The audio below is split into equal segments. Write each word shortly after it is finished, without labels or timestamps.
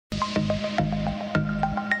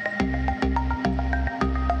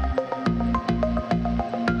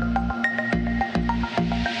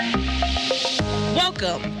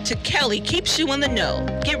Welcome to Kelli Keeps You in the Know.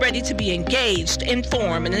 Get ready to be engaged,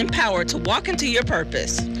 informed, and empowered to walk into your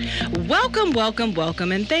purpose. Welcome, welcome,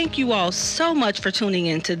 welcome, and thank you all so much for tuning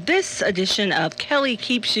in to this edition of Kelli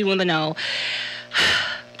Keeps You in the Know.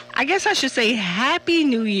 I guess I should say Happy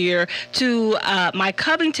New Year to my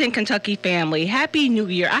Covington, Kentucky family. Happy New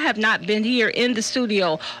Year. I have not been here in the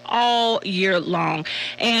studio all year long.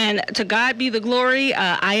 And to God be the glory,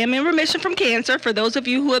 I am in remission from cancer. For those of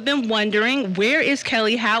you who have been wondering, where is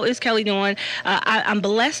Kelli? How is Kelli doing? I'm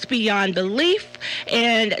blessed beyond belief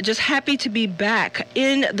and just happy to be back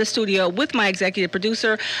in the studio with my executive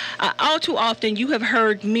producer. All too often, you have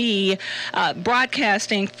heard me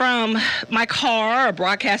broadcasting from my car or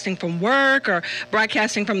broadcasting from work or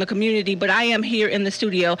broadcasting from the community, but I am here in the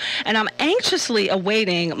studio and I'm anxiously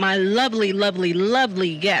awaiting my lovely, lovely,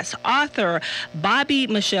 lovely guest, Author Bobbie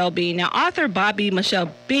Michelle Bean. Now, Author Bobbie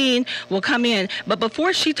Michelle Bean will come in, but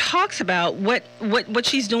before she talks about what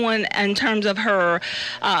she's doing in terms of her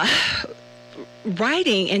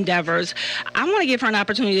writing endeavors, I want to give her an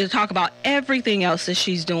opportunity to talk about everything else that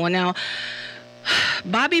she's doing. Now,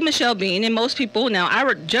 Bobbie Michelle Bean, and most people now,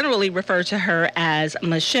 I generally refer to her as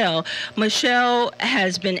Michelle. Michelle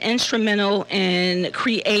has been instrumental in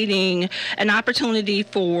creating an opportunity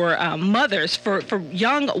for mothers, for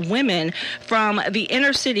young women from the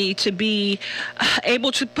inner city to be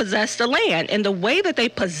able to possess the land. And the way that they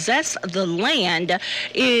possess the land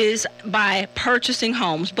is by purchasing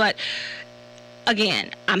homes. But again,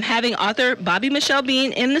 I'm having Author Bobbie Michelle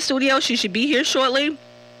Bean in the studio. She should be here shortly.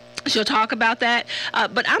 She'll talk about that,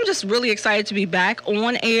 but I'm just really excited to be back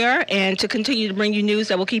on air and to continue to bring you news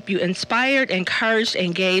that will keep you inspired, encouraged,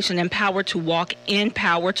 engaged, and empowered to walk in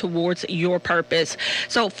power towards your purpose.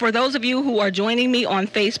 So for those of you who are joining me on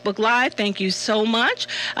Facebook Live, thank you so much.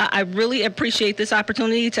 I really appreciate this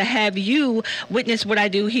opportunity to have you witness what I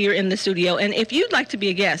do here in the studio. And if you'd like to be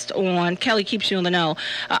a guest on Kelli Keeps You in the Know,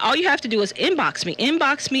 all you have to do is inbox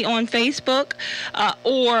me on Facebook,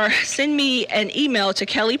 or send me an email to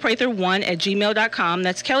KelliPrather1@gmail.com.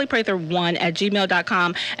 That's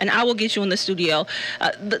KelliPrather1@gmail.com, and I will get you in the studio.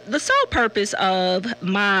 The sole purpose of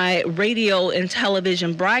my radio and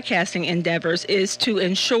television broadcasting endeavors is to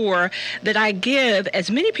ensure that I give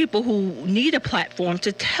as many people who need a platform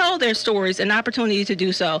to tell their stories an opportunity to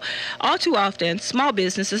do so. All too often, small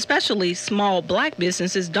businesses, especially small Black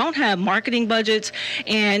businesses, don't have marketing budgets,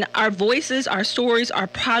 and our voices, our stories, our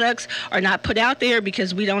products are not put out there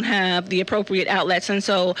because we don't have the appropriate outlets. And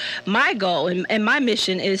so my goal and my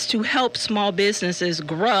mission is to help small businesses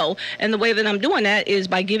grow. And the way that I'm doing that is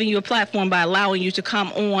by giving you a platform, by allowing you to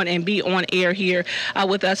come on and be on air here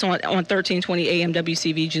with us on 1320 AM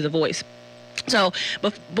WCVG The Voice. So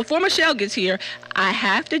before Michelle gets here, I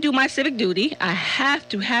have to do my civic duty. I have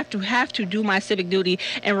to do my civic duty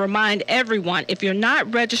and remind everyone, if you're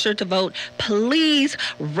not registered to vote, please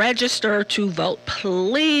register to vote.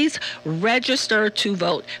 Please register to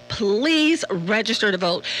vote. Please register to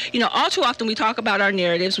vote. You know, all too often we talk about our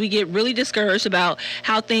narratives. We get really discouraged about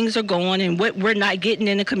how things are going and what we're not getting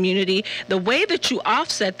in the community. The way that you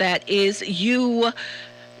offset that is you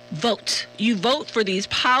vote. You vote for these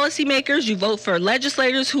policymakers. You vote for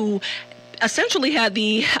legislators who essentially have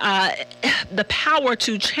the power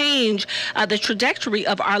to change the trajectory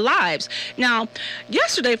of our lives. Now,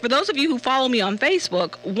 yesterday, for those of you who follow me on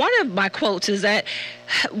Facebook, one of my quotes is that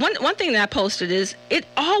one thing that I posted is, it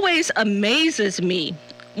always amazes me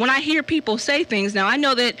when I hear people say things. Now, I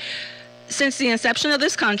know that since the inception of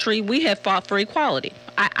this country, we have fought for equality.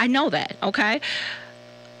 I know that, okay?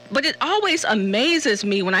 But it always amazes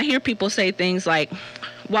me when I hear people say things like,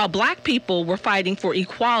 while Black people were fighting for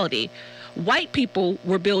equality, white people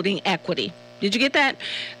were building equity. Did you get that?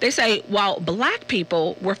 They say, while Black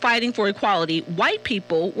people were fighting for equality, white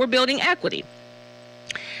people were building equity.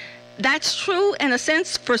 That's true in a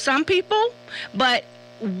sense for some people, but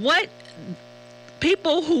what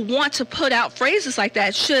people who want to put out phrases like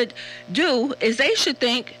that should do is they should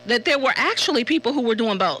think that there were actually people who were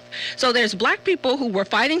doing both. So there's Black people who were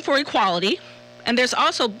fighting for equality, and there's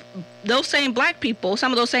also those same Black people,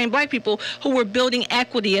 some of those same Black people who were building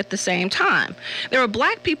equity at the same time. There were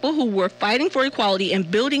Black people who were fighting for equality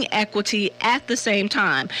and building equity at the same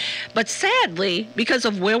time. But sadly, because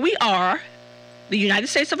of where we are, the United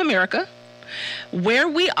States of America, where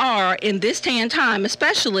we are in this day and time,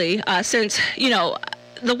 especially since, you know,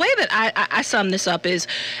 the way that I sum this up is,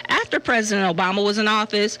 after President Obama was in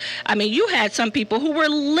office, I mean, you had some people who were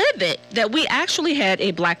livid that we actually had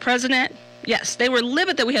a Black president. Yes, they were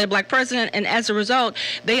livid that we had a Black president, and as a result,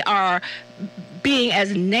 they are being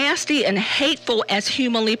as nasty and hateful as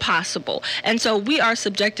humanly possible. And so we are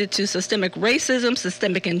subjected to systemic racism,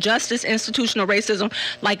 systemic injustice, institutional racism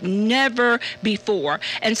like never before.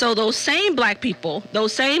 And so those same black people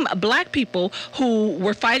who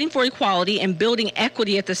were fighting for equality and building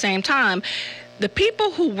equity at the same time, the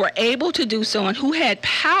people who were able to do so and who had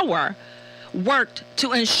power worked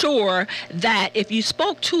to ensure that if you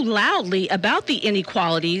spoke too loudly about the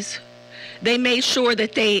inequalities, they made sure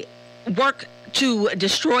that they worked to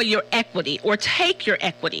destroy your equity or take your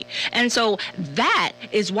equity. And so that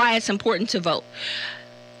is why it's important to vote.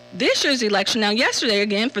 This year's election, now yesterday,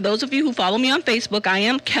 again, for those of you who follow me on Facebook, I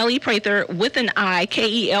am Kelli Prather with an I,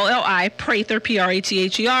 Kelli, Prather,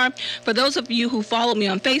 Prather. For those of you who follow me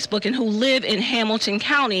on Facebook and who live in Hamilton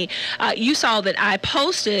County, you saw that I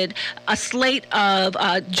posted a slate of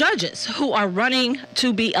judges who are running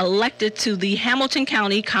to be elected to the Hamilton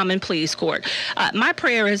County Common Pleas Court. My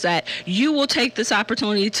prayer is that you will take this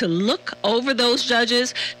opportunity to look over those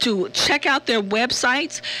judges, to check out their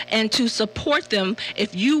websites, and to support them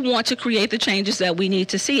if you want to create the changes that we need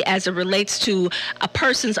to see as it relates to a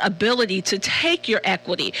person's ability to take your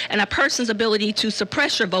equity and a person's ability to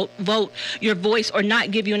suppress your vote your voice, or not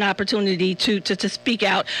give you an opportunity to speak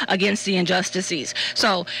out against the injustices.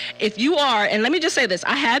 So if you are, and let me just say this,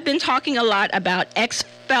 I have been talking a lot about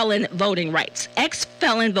ex-felon voting rights.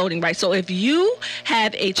 Ex-felon voting rights. So if you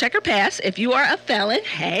have a checker pass, if you are a felon,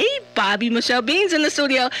 hey, Bobbie Michelle Bean's in the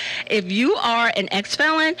studio. If you are an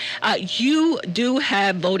ex-felon, you do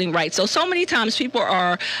have voting rights. So many times people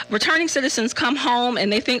are returning citizens come home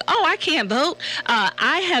and they think, oh, I can't vote.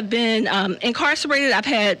 I have been incarcerated. I've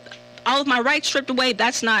had all of my rights stripped away.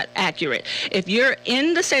 That's not accurate. If you're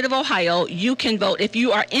in the state of Ohio, you can vote. If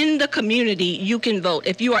you are in the community, you can vote.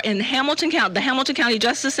 If you are in Hamilton County, the Hamilton County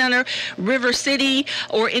Justice Center, River City,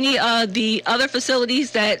 or any of the other facilities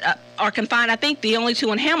that are confined, I think the only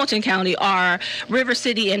two in Hamilton County are River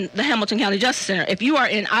City and the Hamilton County Justice Center. If you are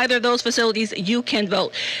in either of those facilities, you can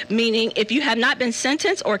vote. Meaning, if you have not been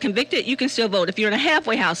sentenced or convicted, you can still vote. If you're in a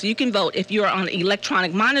halfway house, you can vote. If you're on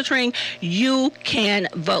electronic monitoring, you can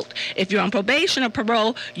vote. If you're on probation or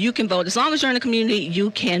parole, you can vote. As long as you're in the community, you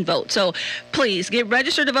can vote. So please get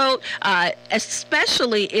registered to vote,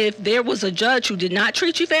 especially if there was a judge who did not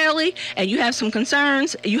treat you fairly and you have some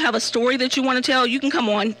concerns, you have a story that you want to tell, you can come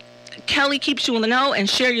on Kelli Keeps You in the Know and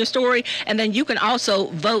share your story, and then you can also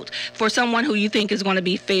vote for someone who you think is going to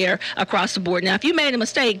be fair across the board. Now, if you made a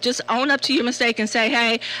mistake, just own up to your mistake and say,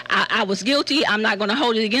 hey, I was guilty. I'm not going to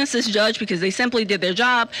hold it against this judge because they simply did their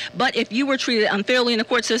job. But if you were treated unfairly in the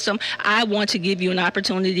court system, I want to give you an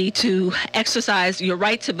opportunity to exercise your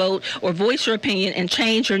right to vote or voice your opinion and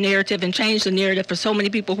change your narrative and change the narrative for so many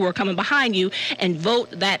people who are coming behind you and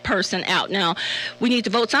vote that person out. Now, we need to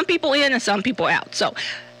vote some people in and some people out. So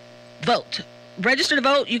vote. Register to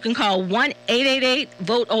vote. You can call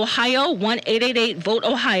 1-888-VOTE-OHIO,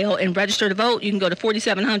 1-888-VOTE-OHIO, and register to vote. You can go to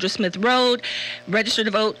 4700 Smith Road, register to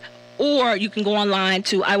vote, or you can go online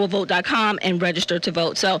to iwillvote.com and register to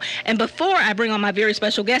vote. So, and before I bring on my very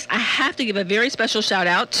special guest, I have to give a very special shout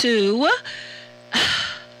out to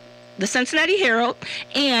the Cincinnati Herald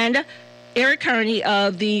and Eric Kearney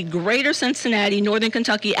of the Greater Cincinnati, Northern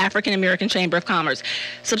Kentucky African American Chamber of Commerce.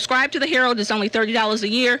 Subscribe to the Herald. It's only $30 a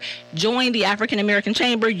year. Join the African American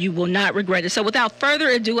Chamber. You will not regret it. So without further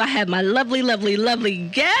ado, I have my lovely, lovely, lovely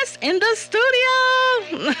guest in the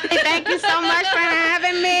studio. Hey, thank you so much for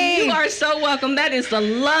having me. You are so welcome. That is the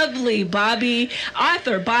lovely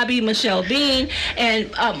Author Bobbie Michelle Bean. And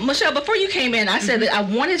Michelle, before you came in, I said that I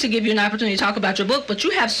wanted to give you an opportunity to talk about your book, but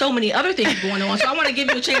you have so many other things going on. So I want to give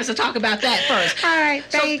you a chance to talk about that first. All right,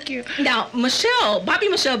 thank you. Now, Bobbie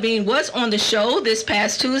Michelle Bean was on the show this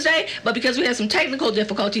past Tuesday, but because we had some technical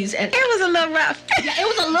difficulties, and it was a little rough. Yeah, it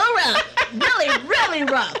was a little rough. Really, really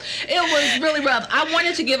rough. It was really rough. I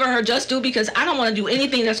wanted to give her just due because I don't want to do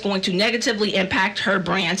anything that's going to negatively impact her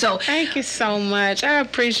brand. So thank you so much. I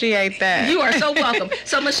appreciate that. You are so welcome.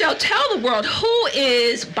 So Michelle, tell the world, who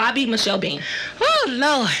is Bobbie Michelle Bean? Oh,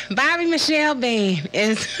 Lord. Bobbie Michelle Bean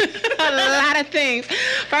is a lot of things.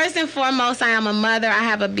 First and foremost, I am a mother. I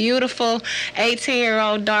have a beautiful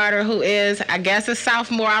 18-year-old daughter who is, I guess, a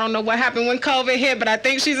sophomore. I don't know what happened when COVID hit, but I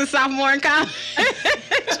think she's a sophomore in college.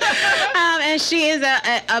 And she is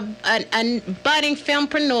a budding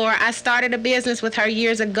filmpreneur. I started a business with her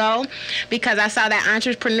years ago because I saw that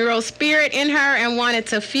entrepreneurial spirit in her and wanted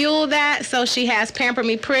to fuel that. So she has Pamper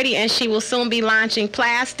Me Pretty, and she will soon be launching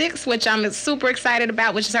Plastics, which I'm super excited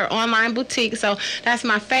about, which is her online boutique. So that's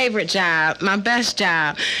my favorite job, my best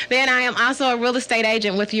job. Then I am also a real estate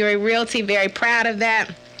agent with Uri Realty. Very proud of that.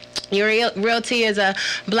 Uri Realty is a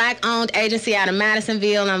Black-owned agency out of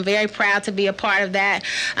Madisonville, and I'm very proud to be a part of that.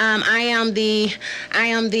 I am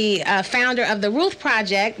the founder of the Ruth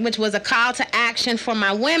Project, which was a call to action for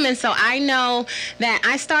my women. So I know that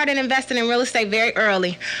I started investing in real estate very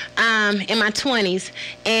early, in my 20s,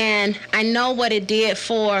 and I know what it did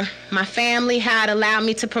for my family, how it allowed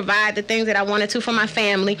me to provide the things that I wanted to for my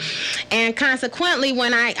family. And consequently,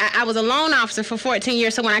 when I was a loan officer for 14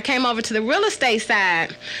 years, so when I came over to the real estate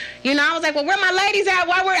side, you know, I was like, well, where my ladies at?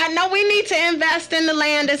 I know we need to invest in the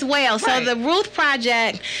land as well. Right. So the Ruth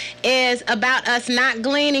Project is about us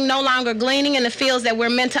no longer gleaning in the fields that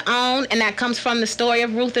we're meant to own, and that comes from the story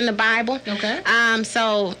of Ruth in the Bible. Okay.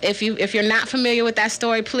 So if you're not familiar with that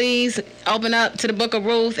story, please open up to the book of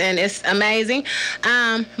Ruth, and it's amazing.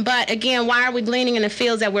 But again, why are we gleaning in the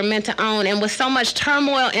fields that we're meant to own? And with so much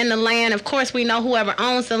turmoil in the land, of course, we know whoever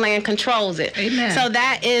owns the land controls it. Amen. So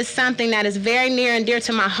that is something that is very near and dear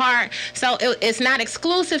to my heart. So it's not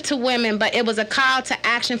exclusive to women, but it was a call to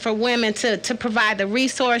action for women to provide the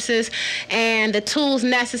resources and the tools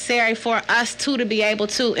necessary for us to be able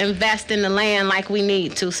to invest in the land like we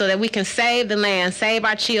need to, so that we can save the land, save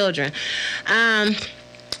our children.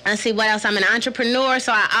 Let's see what else. I'm an entrepreneur,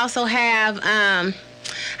 so I also have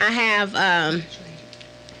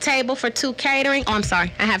Table for Two Catering. I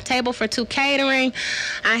have Table for Two Catering.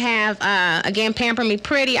 I have, again, Pamper Me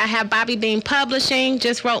Pretty. I have Bobbie Bean Publishing.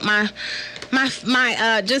 Just wrote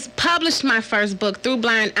just published my first book, Through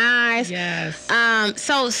Blind Eyes. Yes.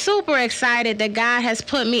 So super excited that God has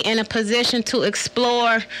put me in a position to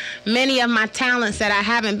explore many of my talents that I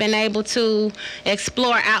haven't been able to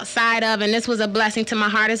explore outside of, and this was a blessing to my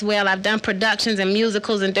heart as well. I've done productions and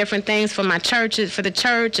musicals and different things for my churches, for the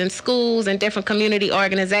church and schools and different community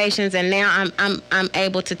organizations, and now I'm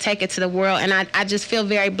able to take it to the world, and I just feel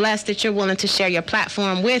very blessed that you're willing to share your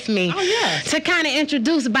platform with me. Oh, yes. To kind of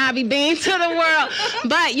introduce Bobbie Bean to the world.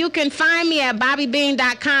 But you can find me at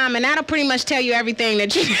BobbieBean.com, and that'll pretty much tell you everything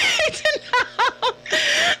that you need to know.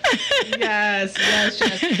 Yes.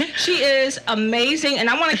 She is amazing, and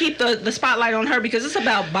I want to keep the spotlight on her because it's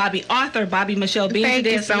about Author Bobbie Michelle Bean. Thank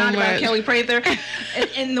you so much. About Kelli Prather.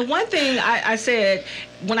 and the one thing I said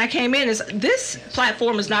when I came in is this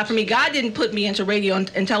platform is not for me. God didn't put me into radio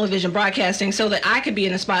and television broadcasting so that I could be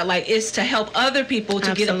in the spotlight. It's to help other people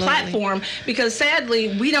to get a platform, because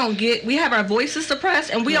sadly we have our voices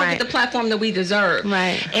suppressed, and we don't get the platform that we deserve.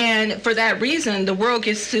 Right. And for that reason, the world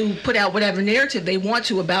gets to put out whatever narrative they want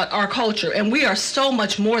to about our culture, and we are so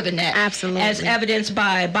much more than that. Absolutely. As evidenced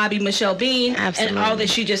by Bobbie Michelle Bean. Absolutely. And all that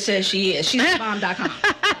she just said she is. She's bomb.com.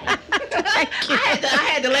 I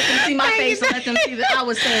had to let them see my face and let them see that I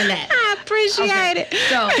was saying that. I appreciate it.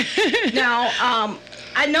 So now,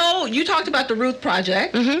 I know you talked about the Ruth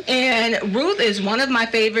Project, and Ruth is one of my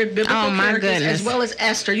favorite biblical characters, as well as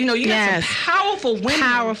Esther. You know, you have some powerful women.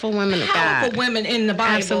 Powerful women of God. Powerful women in the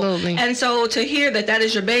Bible. Absolutely. And so to hear that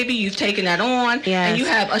is your baby, you've taken that on, and you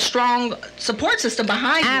have a strong support system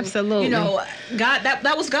behind you. Absolutely. You know, God,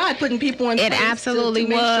 that was God putting people in place. It absolutely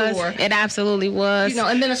was. Sure. It absolutely was. You know,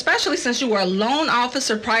 and then especially since you were a loan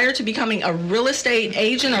officer prior to becoming a real estate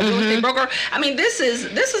agent or real estate broker. I mean, this is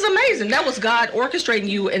amazing. That was God orchestrating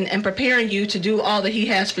you and preparing you to do all that He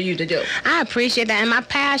has for you to do. I appreciate that, and my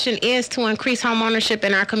passion is to increase home ownership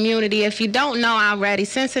in our community. If you don't know already,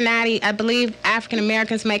 Cincinnati, I believe African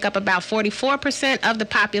Americans make up about 44% of the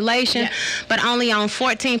population, but only own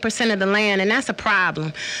 14% of the land, and that's a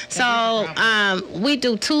problem. So we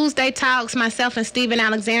do Tuesday talks, myself and Stephen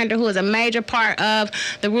Alexander, who is a major part of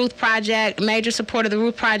the Ruth Project, major supporter of the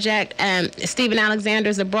Ruth Project, and Stephen Alexander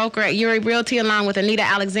is the broker at Uri Realty, along with Anita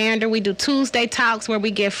Alexander. We do Tuesday talks where we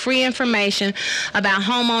give free information about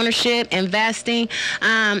home ownership, investing.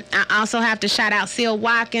 I also have to shout out Seal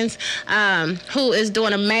Watkins, who is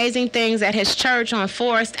doing amazing things at his church on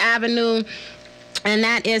Forest Avenue. And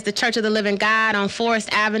that is the Church of the Living God on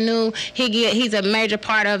Forest Avenue. He's a major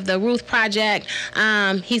part of the Ruth Project.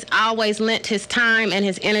 He's always lent his time and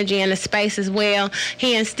his energy in the space as well.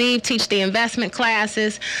 He and Steve teach the investment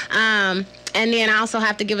classes. And then I also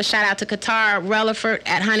have to give a shout out to Qatar Relaford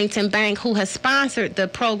at Huntington Bank, who has sponsored the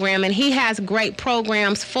program, and he has great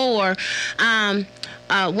programs for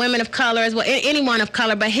women of color as well, anyone of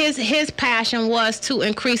color. But his passion was to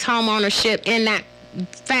increase home ownership in that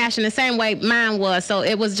fashion, the same way mine was. So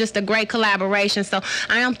it was just a great collaboration. So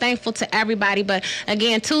I am thankful to everybody. But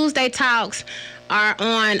again, Tuesday talks are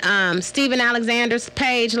on Stephen Alexander's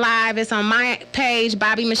page live. It's on my page,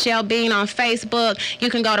 Bobbie Michelle Bean on Facebook. You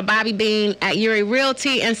can go to Bobbie Bean at Uri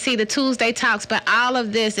Realty and see the Tuesday talks. But all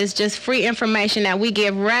of this is just free information that we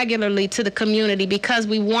give regularly to the community because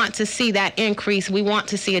we want to see that increase. We want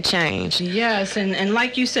to see a change. Yes, and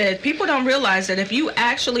like you said, people don't realize that if you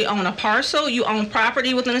actually own a parcel, you own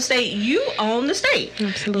property within a state, you own the state.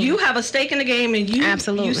 Absolutely. You have a stake in the game, and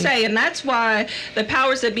you say, and that's why the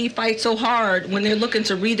powers that be fight so hard when they're looking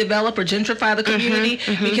to redevelop or gentrify the community,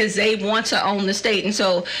 because they want to own the state. And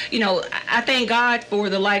so, you know, I thank God for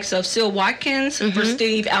the likes of Syl Watkins, for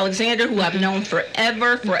Steve Alexander, who I've known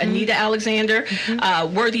forever, for Anita Alexander,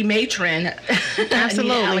 worthy matron,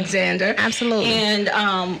 Anita Alexander,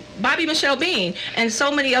 and Bobbie Michelle Bean, and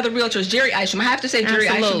so many other realtors. Jerry Isham. I have to say Jerry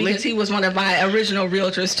Isham because he was one of my original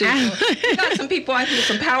realtors too. So you got some people out here,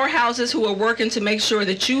 some powerhouses who are working to make sure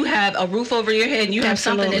that you have a roof over your head and you have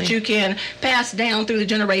something that you can pass down through the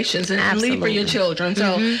generations and leave for your children.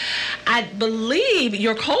 So I believe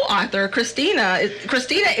your co-author, Christina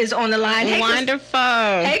is on the line. Hey, wonderful.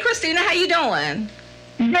 Hey, Christina, how you doing?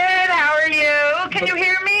 Good. How are you? Can you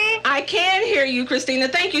hear me? I can hear you, Christina.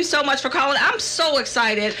 Thank you so much for calling. I'm so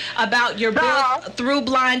excited about your book, Through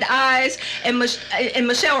Blind Eyes, and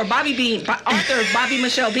Michelle, or Bobbie Bean, author Bobbie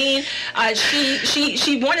Michelle Bean.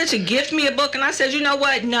 She wanted to gift me a book, and I said, you know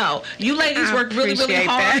what? No, you ladies work really, really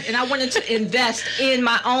hard, and I wanted to invest in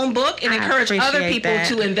my own book and encourage other people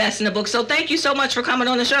to invest in a book. So thank you so much for coming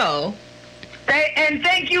on the show. And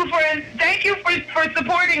thank you for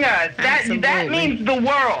supporting us. That means the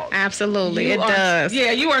world. Absolutely, it does.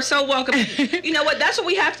 Yeah, you are so welcome. You know what? That's what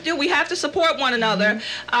we have to do. We have to support one another,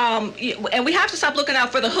 and we have to stop looking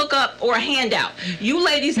out for the hookup or a handout. You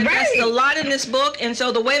ladies invested a lot in this book, and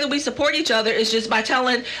so the way that we support each other is just by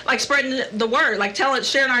spreading the word,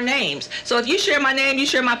 sharing our names. So if you share my name, you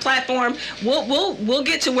share my platform, we'll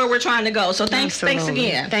get to where we're trying to go. So thanks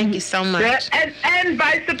again. Thank you so much. And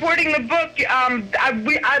by supporting the book.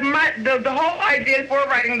 The whole idea for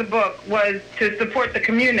writing the book was to support the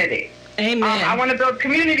community. Amen. I want to build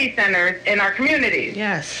community centers in our communities.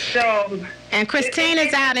 Yes. So. And Christine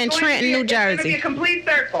is out in Trenton, New Jersey. It's going to be a complete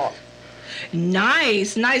circle.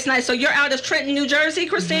 Nice. So you're out of Trenton, New Jersey,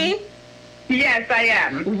 Christine? Yes, I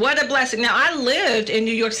am. What a blessing. Now, I lived in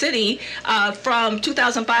New York City from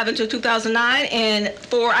 2005 until 2009, and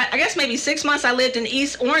for, I guess, maybe 6 months, I lived in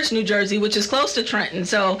East Orange, New Jersey, which is close to Trenton.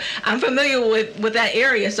 So I'm familiar with that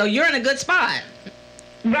area. So you're in a good spot.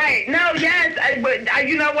 Right. No, yes. But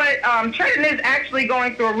you know what? Trenton is actually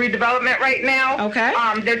going through a redevelopment right now. Okay.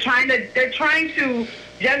 They're trying to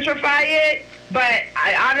gentrify it. But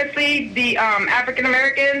honestly, the African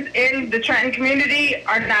Americans in the Trenton community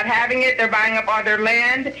are not having it. They're buying up all their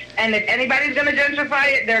land, and if anybody's going to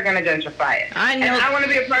gentrify it, they're going to gentrify it. I know. And I want to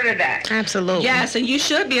be a part of that. Absolutely. Yes, and you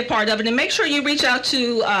should be a part of it. And make sure you reach out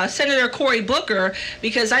to Senator Cory Booker,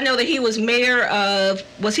 because I know that he was mayor of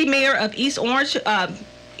East Orange,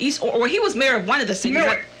 or he was mayor of one of the cities.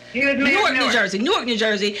 Newark, New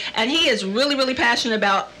Jersey, and he is really, really passionate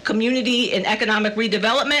about community and economic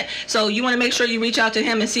redevelopment. So you want to make sure you reach out to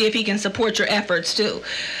him and see if he can support your efforts too.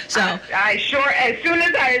 So I sure, as soon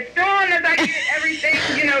as I get everything,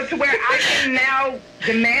 to where I can now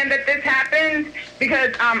demand that this happens,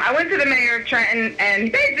 because I went to the mayor of Trenton and he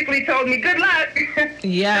basically told me good luck.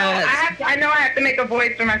 Yes. So I know I have to make a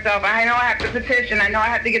voice for myself. I know I have to petition. I know I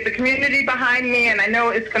have to get the community behind me, and I know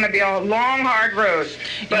it's going to be a long, hard road.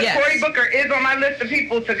 But Cory Booker is on my list of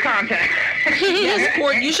people to contact. Yes,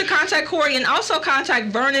 Cory, you should contact Cory, and also contact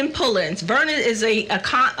Vernon Pullins. Vernon is a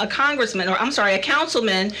congressman, or I'm sorry, a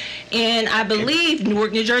councilman in, I believe,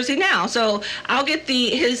 Newark, New Jersey now. So I'll get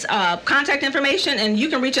his contact information, and you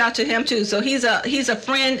can reach out to him too. So he's a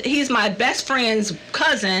friend. He's my best friend's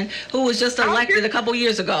cousin who was just elected a couple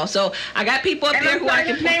years ago. So I got people up there who I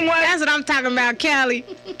can. That's what I'm talking about, Kelly.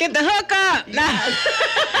 Get the hook up. We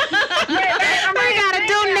gotta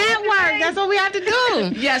do network. That's what we have to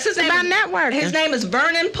do. Yes, his name is network. His name is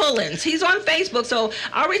Vernon Pullins. He's on Facebook. So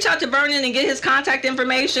I'll reach out to Vernon and get his contact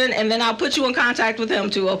information, and then I'll put you in contact with him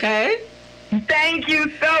too. Okay? Thank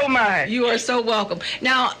you so much. You are so welcome.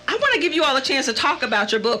 Now, I want to give you all a chance to talk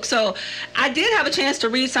about your book. So I did have a chance to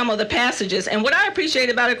read some of the passages. And what I appreciate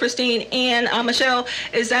about it, Christine and Michelle,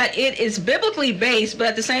 is that it is biblically based, but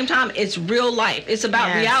at the same time, it's real life. It's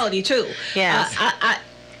about reality, too. Yes.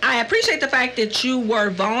 I I appreciate the fact that you were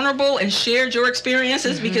vulnerable and shared your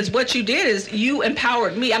experiences, because what you did is you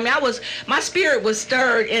empowered me. I mean, my spirit was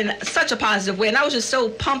stirred in such a positive way, and I was just so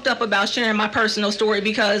pumped up about sharing my personal story,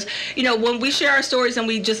 because, you know, when we share our stories and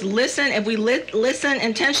we just listen, and we listen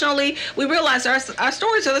intentionally, we realize our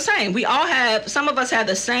stories are the same. We all have, some of us have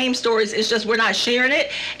the same stories, it's just we're not sharing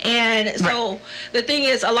it. And so the thing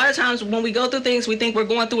is, a lot of times when we go through things, we think we're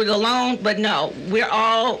going through it alone, but no,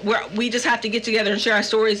 we just have to get together and share our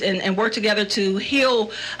stories and work together to heal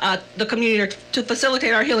the community, to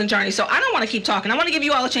facilitate our healing journey. So I don't want to keep talking. I want to give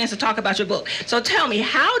you all a chance to talk about your book. So tell me,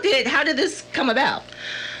 how did this come about?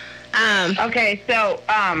 Okay, so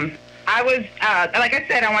I was, like I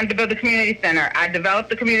said, I wanted to build a community center. I developed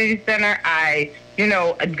the community center.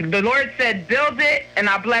 The Lord said, build it and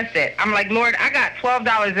I'll bless it. I'm like, Lord, I got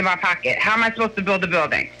 $12 in my pocket. How am I supposed to build a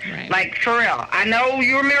building? Right. Like, for real. I know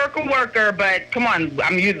you're a miracle worker, but come on,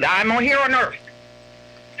 I'm here on earth.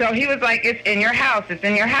 So he was like, it's in your house. It's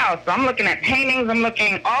in your house. So I'm looking at paintings. I'm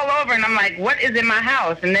looking all over, and I'm like, what is in my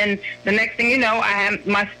house? And then the next thing you know, I have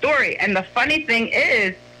my story. And the funny thing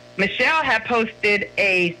is, Michelle had posted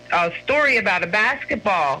a story about a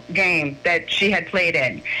basketball game that she had played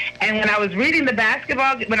in. And when I was reading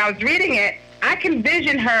it, I can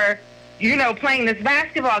vision her, you know, playing this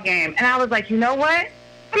basketball game. And I was like, you know what?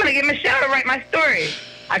 I'm going to get Michelle to write my story.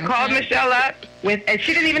 I called Michelle up, and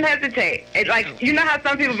she didn't even hesitate. You know how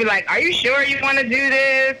some people be like, are you sure you want to do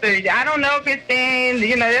this? Or, I don't know, Christine,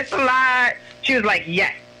 you know, that's a lot. She was like,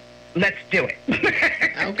 yes. Let's do it.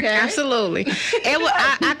 Okay, absolutely.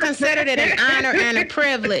 I considered it an honor and a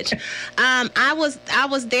privilege. I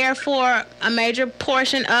was there for a major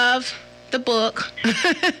portion of the book.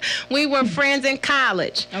 We were friends in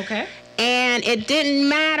college. Okay. And it didn't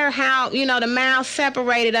matter how, you know, the miles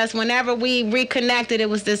separated us. Whenever we reconnected, it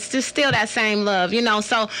was just still that same love, you know.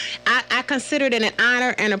 So I considered it an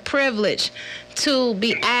honor and a privilege to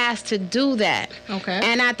be asked to do that. Okay.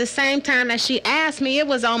 And at the same time that she asked me, it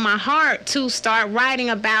was on my heart to start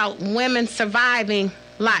writing about women surviving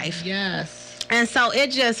life. Yes. And so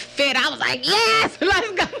it just fit. I was like, yes,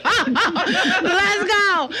 let's go. Let's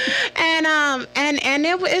go. And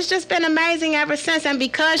it's just been amazing ever since. And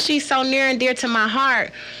because she's so near and dear to my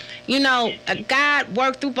heart, you know, God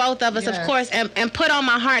worked through both of us, of course, and put on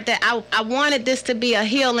my heart that I wanted this to be a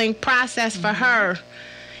healing process for her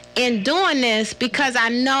in doing this, because I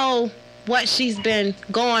know what she's been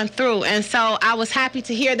going through. And so I was happy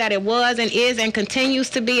to hear that it was and is and continues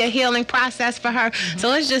to be a healing process for her.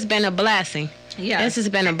 So it's just been a blessing. Yeah, this has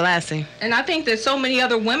been a blessing. And I think that so many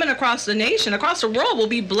other women across the nation, across the world, will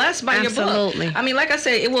be blessed by your book. Absolutely. I mean, like I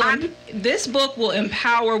said, this book will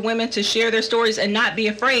empower women to share their stories and not be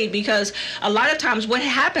afraid, because a lot of times what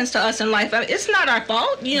happens to us in life, it's not our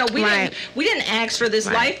fault. You know, we didn't ask for this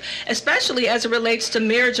life, especially as it relates to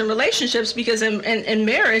marriage and relationships, because in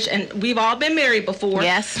marriage, and we've all been married before.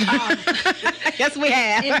 Yes. Yes, we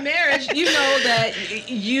have. In marriage, you know that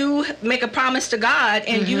you make a promise to God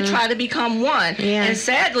and you try to become one. Yeah. And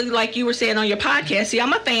sadly, like you were saying on your podcast, see,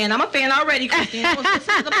 I'm a fan already, Christine. I was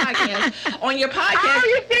listening to the podcast. On your podcast. Oh,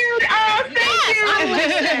 you did? Oh, thank you.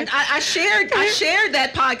 Listen, I shared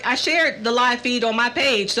that I shared the live feed on my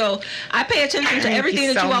page, so I pay attention to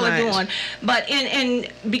everything that you all are doing. But in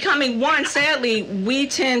becoming one, sadly, we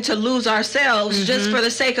tend to lose ourselves just for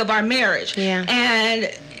the sake of our marriage. Yeah.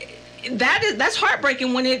 And that's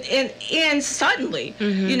heartbreaking when it ends suddenly,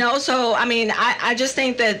 you know. So I mean, I just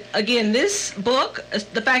think that, again, this book,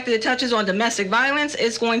 the fact that it touches on domestic violence,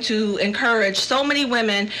 is going to encourage so many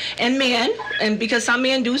women and men, and because some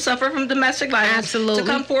men do suffer from domestic violence, to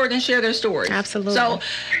come forward and share their stories. Absolutely. So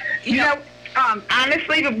you know,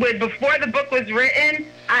 honestly, before the book was written,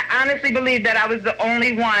 I honestly believed that I was the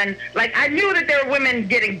only one. Like, I knew that there were women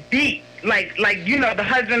getting beat. Like you know, the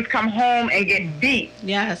husbands come home and get beat.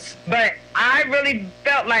 Yes. But I really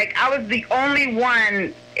felt like I was the only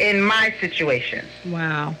one in my situation.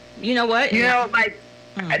 Wow. You know what? You know, like,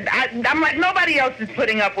 I'm like, nobody else is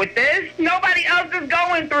putting up with this. Nobody else is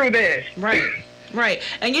going through this. Right. Right.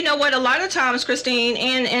 And you know what? A lot of times, Christine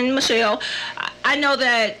and Michelle, I know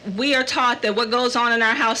that we are taught that what goes on in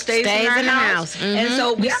our house stays in our house. And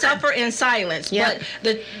so we suffer in silence. But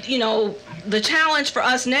the challenge for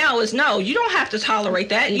us now is, no, you don't have to tolerate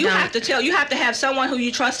that. You have to tell. You have to have someone who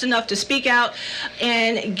you trust enough to speak out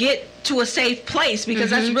and get to a safe place, because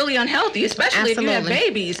that's really unhealthy, especially if you have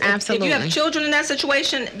babies. If you have children in that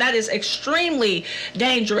situation, that is extremely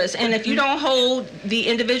dangerous. And if you don't hold the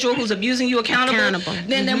individual who's abusing you accountable.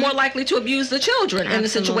 Then they're more likely to abuse the children in the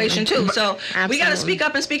situation too. So we got to speak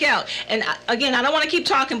up and speak out. And again, I don't want to keep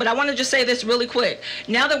talking, but I want to just say this really quick.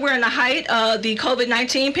 Now that we're in the height of the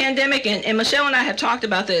COVID-19 pandemic, and Michelle and I have talked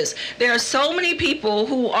about this, there are so many people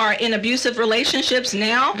who are in abusive relationships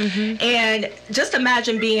now, and just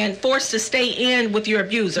imagine being forced to stay in with your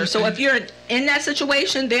abuser. So if you're in that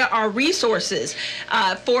situation, there are resources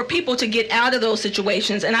for people to get out of those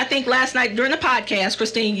situations. And I think last night during the podcast,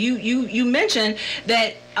 Christine, you mentioned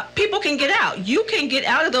that people can get out. You can get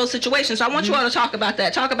out of those situations. So I want you all to talk about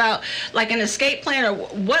that. Talk about like an escape plan, or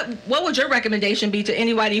what would your recommendation be to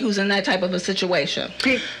anybody who's in that type of a situation?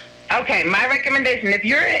 Okay, my recommendation, if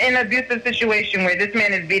you're in an abusive situation where this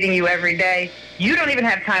man is beating you every day, you don't even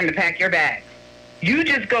have time to pack your bag. You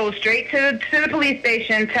just go straight to the police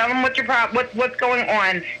station, tell them what your what's going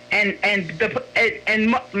on, and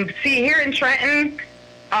see, here in Trenton,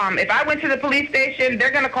 if I went to the police station,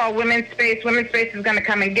 they're going to call Women's Space. Women's Space is going to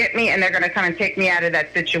come and get me, and they're going to come and take me out of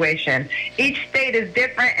that situation. Each state is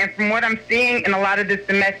different, and from what I'm seeing in a lot of this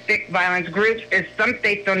domestic violence groups, is some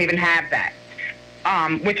states don't even have that.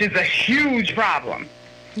 Which is a huge problem.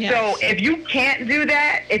 Yes. So if you can't do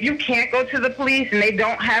that, if you can't go to the police and they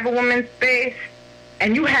don't have a woman's space,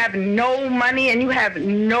 and you have no money and you have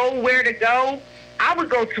nowhere to go, I would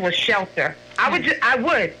go to a shelter. I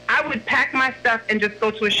would pack my stuff and just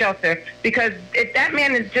go to a shelter, because if that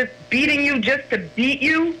man is just beating you just to beat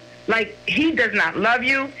you, like, he does not love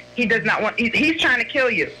you. He does not want. He's trying to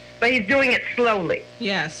kill you, but he's doing it slowly.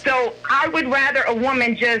 Yes. So I would rather a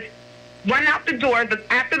woman just run out the door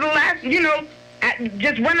after the last,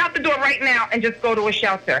 just run out the door right now and just go to a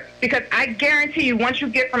shelter. Because I guarantee you, once you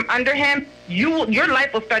get from under him, your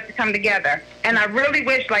life will start to come together. And I really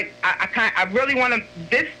wish, like, I really want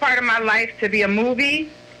this part of my life to be a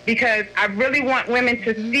movie, because I really want women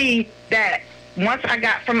to see that once I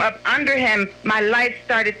got from up under him, my life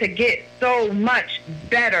started to get so much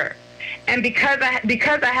better. And because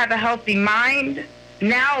I have a healthy mind,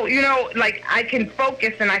 now, like, I can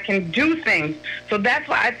focus and I can do things. So that's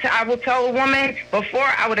why I will tell a woman. Before,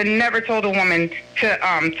 I would have never told a woman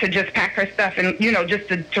to just pack her stuff and, just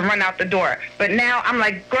to run out the door. But now I'm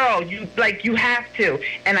like, girl, you have to.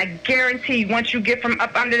 And I guarantee once you get from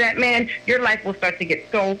up under that man, your life will start to get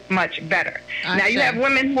so much better. Now, you have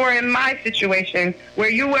women who are in my situation where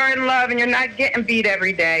you are in love and you're not getting beat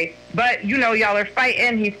every day. But, y'all are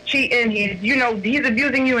fighting, he's cheating, he's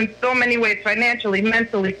abusing you in so many ways, financially,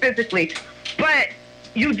 mentally, physically. But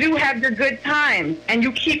you do have your good times, and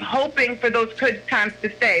you keep hoping for those good times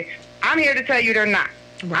to stay. I'm here to tell you they're not.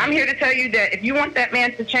 Right. I'm here to tell you that if you want that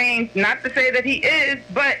man to change, not to say that he is,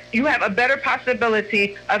 but you have a better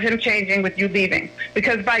possibility of him changing with you leaving.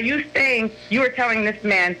 Because by you staying, you are telling this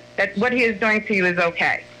man that what he is doing to you is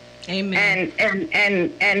okay. Amen.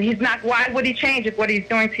 And he's not. Why would he change if what he's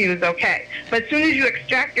doing to you is okay? But as soon as you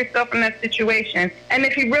extract yourself from that situation, and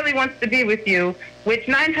if he really wants to be with you, which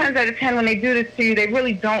 9 times out of 10 when they do this to you, they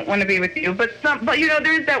really don't want to be with you. But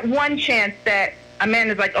there's that one chance that a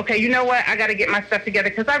man is like, okay, you know what? I got to get my stuff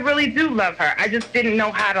together because I really do love her. I just didn't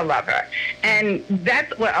know how to love her. And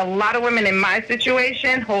that's what a lot of women in my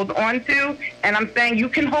situation hold on to. And I'm saying you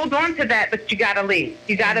can hold on to that, but you got to leave.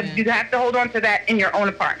 You have to hold on to that in your own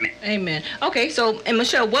apartment. Amen. Okay, so, and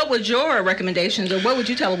Michelle, what would your recommendations, or what would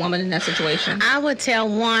you tell a woman in that situation? I would tell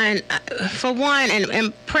one,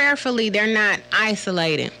 and prayerfully, they're not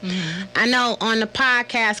isolated. Mm-hmm. I know on the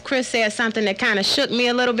podcast, Chris said something that kind of shook me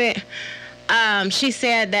a little bit. She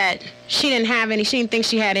said that she didn't think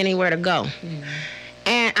she had anywhere to go. Mm-hmm.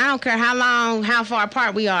 And I don't care how far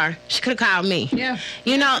apart we are, she could have called me. Yeah.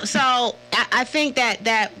 So I think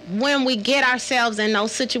that when we get ourselves in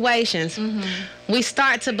those situations, mm-hmm. we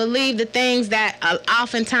start to believe the things that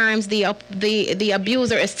oftentimes the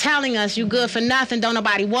abuser is telling us. You good for nothing, don't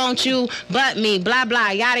nobody want you but me, blah blah,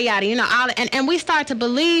 yada yada, and we start to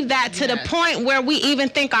believe that to the point where we even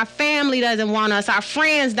think our family doesn't want us, our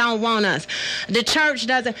friends don't want us, the church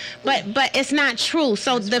doesn't, but it's not true.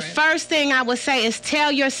 So the first thing I would say is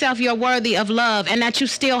tell yourself you're worthy of love and that you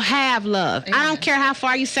still have love. Amen. I don't care how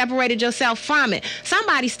far you separated yourself from it.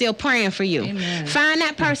 Somebody's still praying for you. Amen. Find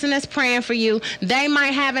that person that's praying for you. They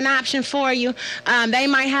might have an option for you. They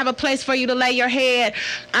might have a place for you to lay your head.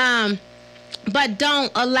 but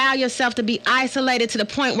don't allow yourself to be isolated to the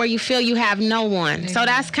point where you feel you have no one. Mm-hmm. So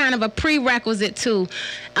that's kind of a prerequisite too.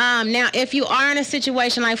 Now, if you are in a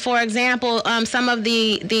situation like, for example, some of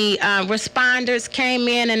the responders came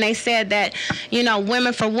in and they said that, you know,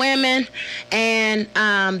 Women for Women and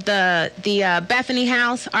the Bethany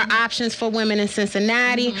House are options for women in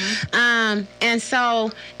Cincinnati.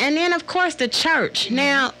 Mm-hmm. And then of course the church. Mm-hmm.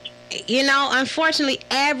 Now, you know, unfortunately,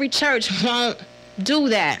 every church won't do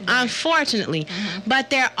that, unfortunately. Mm-hmm.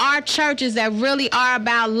 But there are churches that really are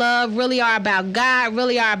about love, really are about God,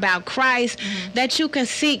 really are about Christ, that you can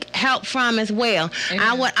seek help from as well. Amen.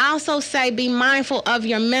 I would also say be mindful of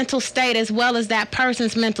your mental state as well as that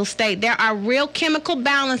person's mental state. There are real chemical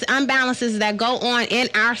imbalances that go on in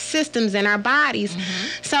our systems, in our bodies.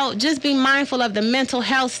 Mm-hmm. So just be mindful of the mental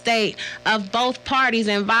health state of both parties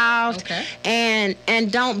involved. Okay. And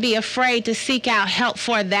don't be afraid to seek out help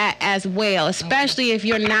for that as well, especially if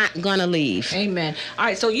you're not going to leave. Amen. All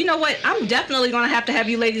right, so you know what? I'm definitely going to have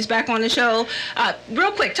you ladies back on the show.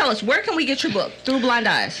 Real quick, tell us, where can we get your book, Through Blind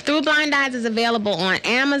Eyes? Through Blind Eyes is available on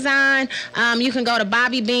Amazon. You can go to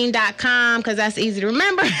bobbiebean.com because that's easy to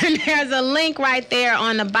remember. And there's a link right there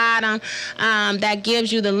on the bottom that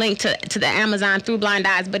gives you the link to the Amazon Through Blind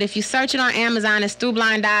Eyes. But if you search it on Amazon, it's Through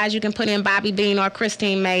Blind Eyes. You can put in Bobbie Bean or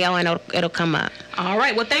Christine Mayo and it'll come up. All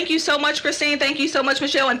right. Well, thank you so much, Christine. Thank you so much,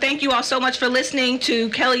 Michelle. And thank you all so much for listening to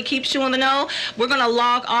Kelly Keeps You in the Know. We're going to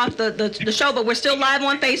log off the show, but we're still live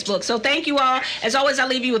on Facebook. So thank you all. As always, I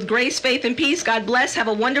leave you with grace, faith, and peace. God bless. Have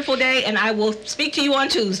a wonderful day, and I will speak to you on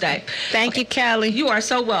Tuesday. Thank you, Kelly. You are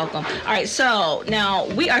so welcome. All right. So now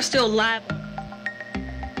we are still live.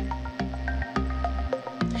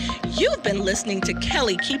 You've been listening to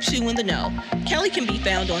Kelly Keeps You in the Know. Kelly can be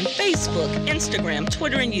found on Facebook, Instagram,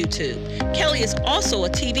 Twitter, and YouTube. Kelly is also a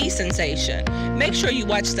TV sensation. Make sure you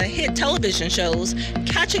watch the hit television shows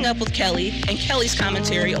Catching Up with Kelly and Kelly's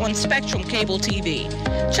commentary on Spectrum Cable TV.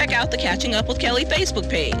 Check out the Catching Up with Kelly Facebook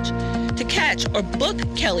page. To catch or book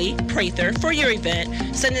Kelli Prather for your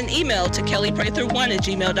event, send an email to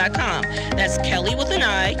kellyprather1@gmail.com. That's Kelly with an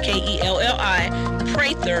I, Kelli,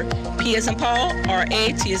 Prather, P as in Paul,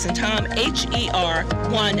 R-A-T as in Tom, H-E-R,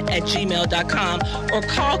 1@gmail.com, or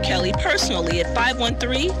call Kelly personally at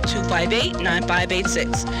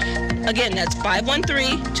 513-258-9586. Again, that's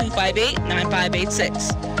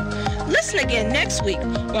 513-258-9586. Listen again next week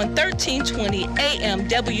on 1320 AM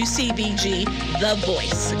WCVG, The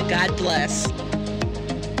Voice. God bless.